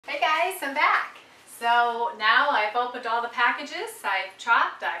guys, I'm back. So now I've opened all the packages, I've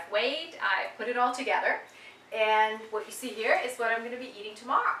chopped, I've weighed, I've put it all together. And what you see here is what I'm going to be eating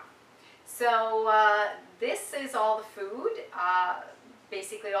tomorrow. So this is all the food,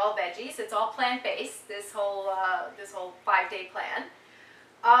 basically all veggies. It's all plant-based, this whole 5-day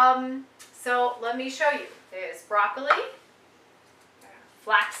plan. So let me show you. There's broccoli,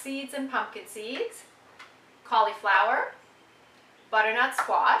 flax seeds and pumpkin seeds, cauliflower, butternut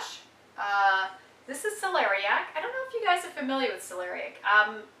squash. This is celeriac. I don't know if you guys are familiar with celeriac.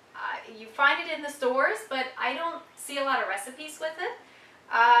 You find it in the stores, but I don't see a lot of recipes with it.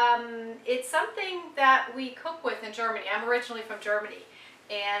 It's something that we cook with in Germany. I'm originally from Germany,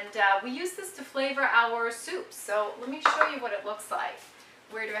 and we use this to flavor our soups. So let me show you what it looks like.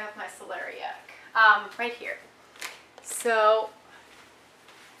 Where do I have my celeriac? Right here. So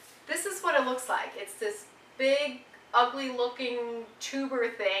this is what it looks like. It's this big, ugly looking tuber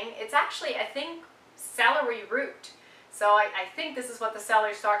thing. It's actually, I think, celery root. So I think this is what the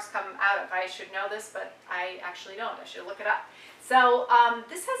celery stalks come out of. I should know this, but I actually don't. I should look it up. So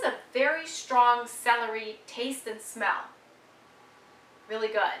this has a very strong celery taste and smell. Really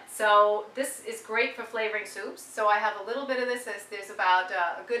good. So this is great for flavoring soups. So I have a little bit of this. There's about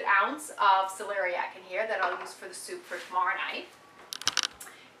a good ounce of celeriac in here that I'll use for the soup for tomorrow night.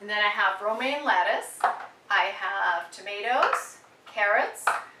 And then I have romaine lettuce. I have tomatoes, carrots,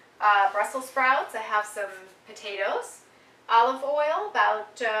 Brussels sprouts. I have some potatoes, olive oil,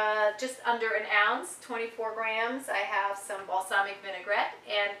 about just under an ounce, 24 grams. I have some balsamic vinaigrette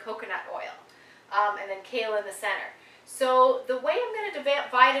and coconut oil, and then kale in the center. So the way I'm going to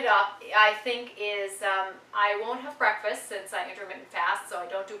divide it up, I think, is I won't have breakfast since I intermittent fast, so I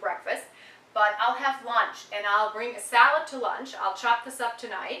don't do breakfast. But I'll have lunch, and I'll bring a salad to lunch. I'll chop this up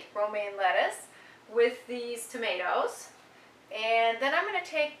tonight, romaine lettuce, with these tomatoes. And then I'm going to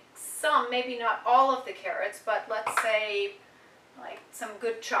take some, maybe not all of the carrots, but let's say like some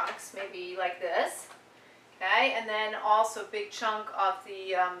good chunks, maybe like this. Okay, and then also a big chunk of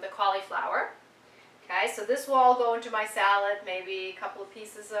the cauliflower. Okay, so this will all go into my salad, maybe a couple of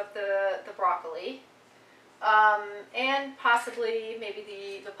pieces of the broccoli. And possibly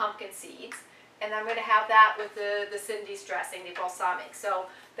maybe the pumpkin seeds. And I'm going to have that with the Cindy's dressing, the balsamic. So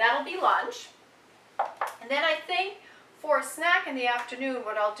that'll be lunch. And then I think for a snack in the afternoon,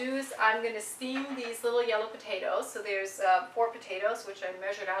 what I'll do is I'm going to steam these little yellow potatoes. So there's 4 potatoes, which I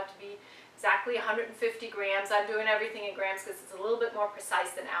measured out to be exactly 150 grams. I'm doing everything in grams because it's a little bit more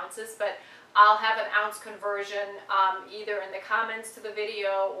precise than ounces, but I'll have an ounce conversion either in the comments to the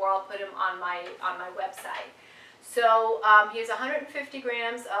video, or I'll put them on my website. So here's 150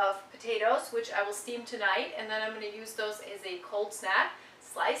 grams of potatoes, which I will steam tonight, and then I'm going to use those as a cold snack,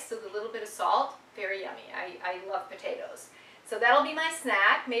 sliced with a little bit of salt. Very yummy. I love potatoes. So that'll be my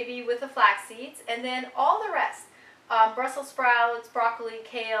snack, maybe with the flax seeds, and then all the rest. Brussels sprouts, broccoli,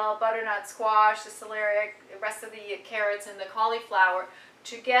 kale, butternut squash, the celeriac, the rest of the carrots, and the cauliflower,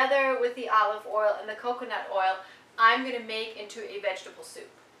 together with the olive oil and the coconut oil, I'm going to make into a vegetable soup.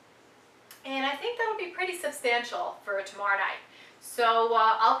 And I think that'll be pretty substantial for tomorrow night. So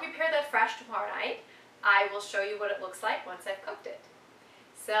I'll prepare that fresh tomorrow night. I will show you what it looks like once I've cooked it.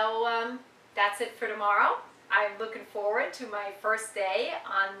 So that's it for tomorrow. I'm looking forward to my first day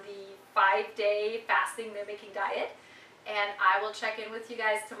on the 5-day fasting mimicking diet. And I will check in with you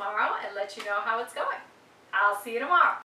guys tomorrow and let you know how it's going. I'll see you tomorrow.